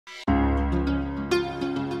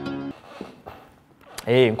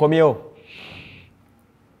Nkomyewo.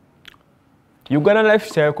 Uganda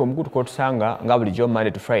lifestyle ko mukutu ko tusanga nga bulijjo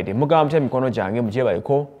Monday to Friday. Mugamba mutya mikono gyange muje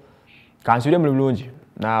baliko. Kansubire mu bulungi.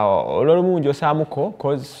 Na olw'omungi osaamuko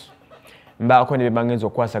cause mbaako ne bimangenzo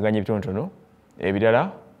okwasaganya ebitonotono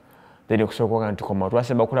ebirala. Then okusokoka nti koma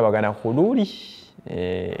twasemba kulabagana ku luli.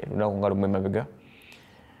 Lunaku nga lumwe mabega.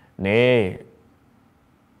 Ne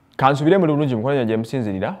kansubire mu bulungi mikono gyange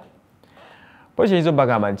musinzirira. Poche hizo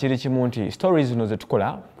bagamba nti kimu nti stories zino ze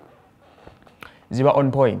tukola ziba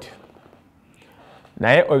on point.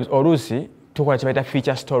 Naye oluusi tukola kye bayita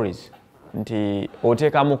feature stories nti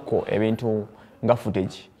oteekamuko ebintu nga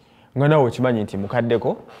footage nga nawe okimanyi nti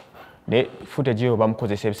mukaddeko ne footage eyo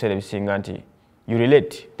bamukozesa ebiseera ebisinga nti you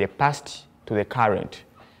relate the past to the current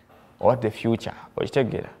or the future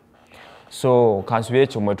okitegeera. So kansubire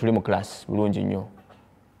ekyo mwe tuli mu class bulungi nnyo.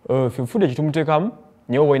 Footage tumuteekamu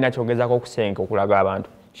nyo boina kyogezako okusenga okulaga abantu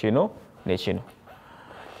kino ne kino.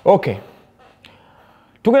 Okay.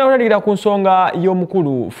 Tugenda kutandikira ku nsonga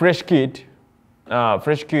y'omukulu Fresh Kid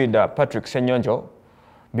Patrick Ssenyonjo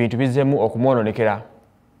bintu bizemu okumwononekera.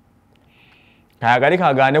 Kayagali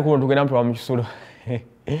kagaane kuno tugenda mutwa mu kisulo.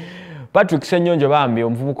 Patrick Ssenyonjo bambi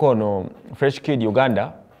omuvubuka ono Fresh Kid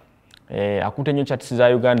Uganda akutte nnyo charts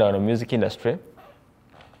za Uganda wano music industry.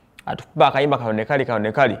 Atukuba akayimba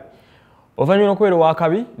kano kali. Oluvannyuma okubeera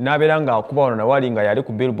owakabi n'abeera nga akuba wano nawali nga yali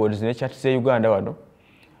ku billboards ne charts ze Uganda wano.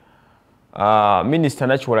 Minister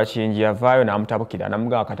Nakiwala Kingi yavaayo n'amutabukira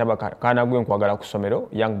n'amugamba kataba kaana gwe nkwagala ku ssomero,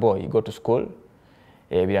 young boy go to school.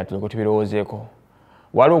 Biratuliko tubirowoozeeko.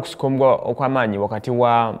 Waliwo okusikomwa okw'amaanyi wakati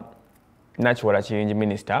wa Nakiwala Kingi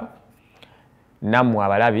minister nammwe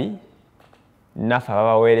abalabi naffe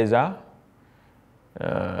ababaweereza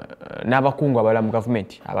n'abakungu abalala mu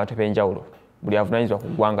gavumenti abantu b'enjawulo buli avunaanyizibwa ku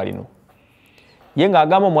ggwanga lino. Ye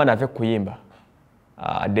ng'agamba omwana ave kuyimba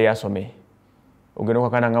adde yasome ogenda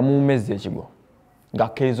okakana nga mumezze ekigo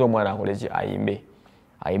ng'akkiriza omwana akole ki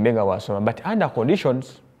ayimbe nga bw'asoma but under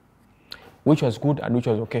conditions which was good and which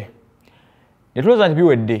was okay. Ne tulowooza nti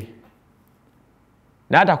biwedde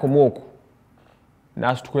n'atakoma okwo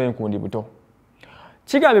n'asitukula enkundi buto.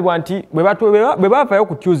 Kigambibwa nti bwe baavaayo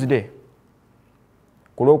ku Tuesday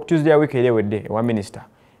ku Tuesday ya wiiki eri ewedde ewa minisita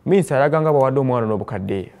alaga nga bw'awadde omwana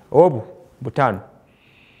n'obukadde butaano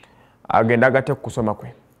agenda agatte ku kusoma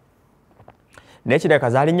kwe. Naye kirabika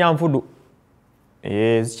zaali nyanfudu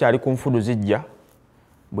zikyali ku nfudu zijja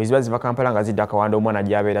bwe ziba ziva Kampala nga zidda Kawanda omwana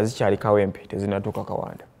gy'abeera zikyali Kawempe tezinatuuka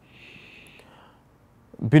Kawanda.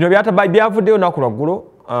 Bino byavuddeyo olunaku lwaggulo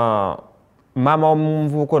maama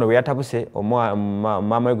w'omuvubuka ono bwe yatabuse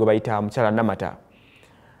maama we gwe bayita mukyala Namata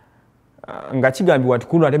nga kigambibwa nti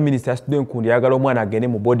kuno ate minisita yasitudde enkundi ayagala omwana agende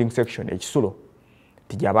mu boarding section ekisulo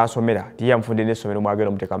gy'aba asomera yamufundire n'essomero mwagenda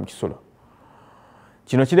omuteeka mu kisulo.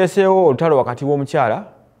 Kino kireeseewo olutalo wakati w'omukyala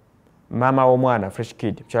maama w'omwana Fresh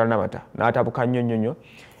Kid mukyala Namata n'atabuka nnyo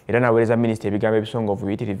era n'aweereza minisita ebigambo ebisongovu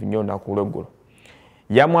biyitirivu nnyo olunaku lw'eggulo.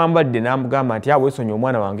 Yamwambadde n'amugamba nti awe weesonyiwa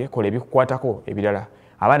omwana wange kola ebikukwatako ebirala.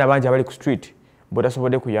 Abaana bangi abali ku street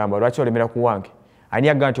bw'otasobodde kuyamba lwaki olemera ku wange. Ani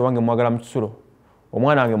yagamba nti owange mwagala mu kisulo?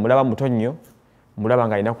 Omwana wange mulaba muto nnyo mulaba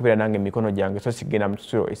ng'alina kubeera nange mu mikono gyange so sigenda mu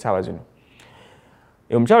kisulo essaawa zino.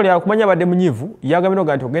 Omukyalo yakumanya abadde munyiivu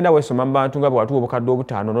yagambye nti ogenda weesoma mu bantu nga bw'atuwa obukadde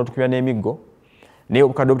obutaano n'otukubya n'emiggo naye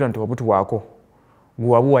obukadde obutaano tewabutuwaako gwe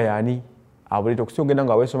wabuwa y'ani abuleeta okusinga ogenda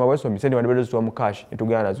nga weesoma sente wandibadde zituwa mu kashi ne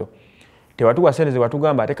tugenda nazo tewatuwa sente ze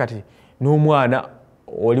watugamba ate kati n'omwana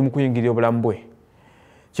oli mu kuyingirira obulamu bwe.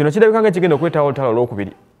 Kino kirabika nga ekigenda okuleetawo olutalo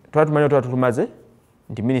olwokubiri. Twali tumanyi otwala tulumaze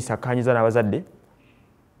nti minisita akkaanyiza n'abazadde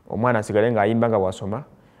omwana asigale ng'ayimba nga bw'asoma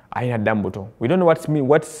ayina dda mu buto. We don't know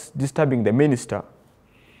what's disturbing the minister.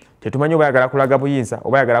 Tetumanyi oba ayagala kulaga buyinza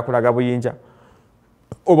oba ayagala kulaga buyinja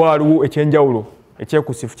oba waliwo ekyenjawulo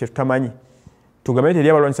ekyekusifu kye tutamanyi. Tugambe nti eri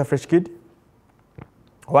abalwanyisa Fresh Kid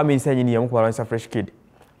oba minisita yennyini yamu ku balwanyisa Fresh Kid.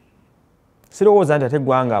 Sirowooza nti ate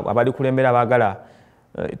eggwanga abali kulembera baagala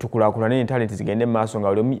tukulaakulane n'intalenti zigende mu maaso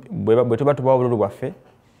nga bwe tuba tubawa obululu bwaffe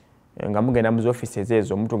nga mugenda mu z'ofiisi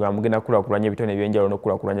ezo mutugamba mugenda kukulaakulanya ebitone ebyenjawulo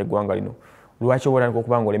n'okukulaakulanya eggwanga lino. Lwaki oba otandika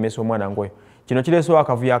okuba ng'olemesa omwana ngoyo? Kino kireeseewo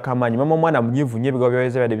akavuyo ak'amaanyi. Maama omwana munyiivu nnyo ebigambo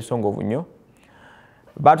by'abaweereza byadde bisongovu nnyo.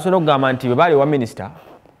 Baatusobola okugamba nti bwe baali ewa minisita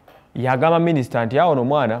yagamba minisita nti awo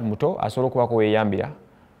omwana muto asobola okubaako weeyambira.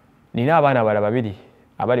 Nina abaana abalala babiri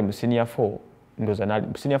abali mu senior 4 ndowooza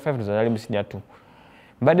mu senior 5 ndowooza nali mu senior 2.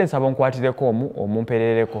 Mbadde nsaba onkwatireko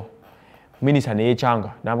omumpererereko. Minisita ne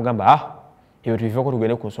yeekyanga n'amugamba ebyo tubiveeko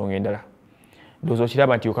tugende ku nsonga endala. Ndowooza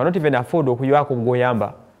okiraba nti you cannot even afford okuyiwaako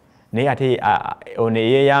gw'oyamba naye ate ono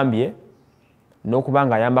yeeyambye n'okuba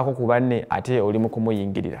ng'ayambako ku banne ate oli mu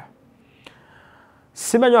kumuyingirira.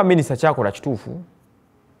 Simanyi wa minisita kyakola kituufu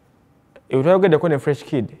Utwayogeddeko ne fresh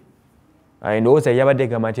kid ndowooza yabadde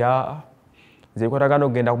egamba nti nze bikwatagana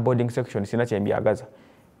okugenda ku boarding section sina kye mbyagaza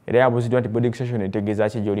era yabuuziddwa nti boarding section etegeeza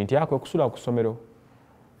ki gy'oli nti kwe kusula ku ssomero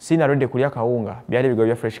sina lwedde kulya kawunga byali ebigabo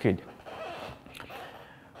bya fresh kid.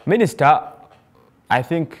 Minister, I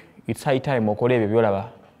think it's high time okola ebyo byolaba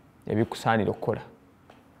ebikusaanira okukola.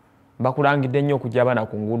 Bakulangidde nnyo okujja abaana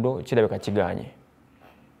ku nguudo kirabika kiganye.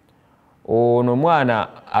 Ono omwana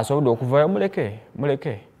asobodde okuvayo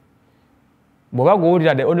muleke. Bw'oba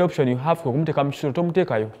gw'owulira the only option you have kwe kumuteeka mu kisolo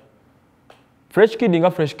tomuteekayo. Fresh kid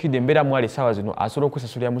nga fresh kid embeera mwali essaawa zino asobola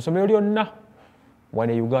okusasulira mu ssomero lyonna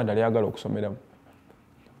wano e Uganda lyagala okusomeramu.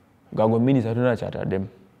 Gagwe minisita tonna kyataddemu.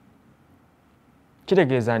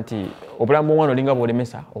 Kitegeeza nti obulamu bw'omwana olinga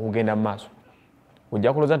bw'olemesa okugenda mu maaso.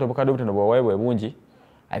 Ojja kulowooza nti obukadde obutono bw'owawe bungi,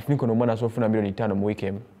 I think ono omwana asobola okufuna milioni 5 mu wiiki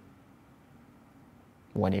emu.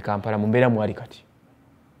 Wano e Kampala mu mbeera mwali kati.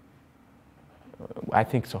 I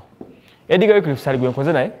think so. Ediga Wycliffe Sali gwe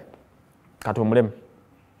nkoze naye kati omulemu.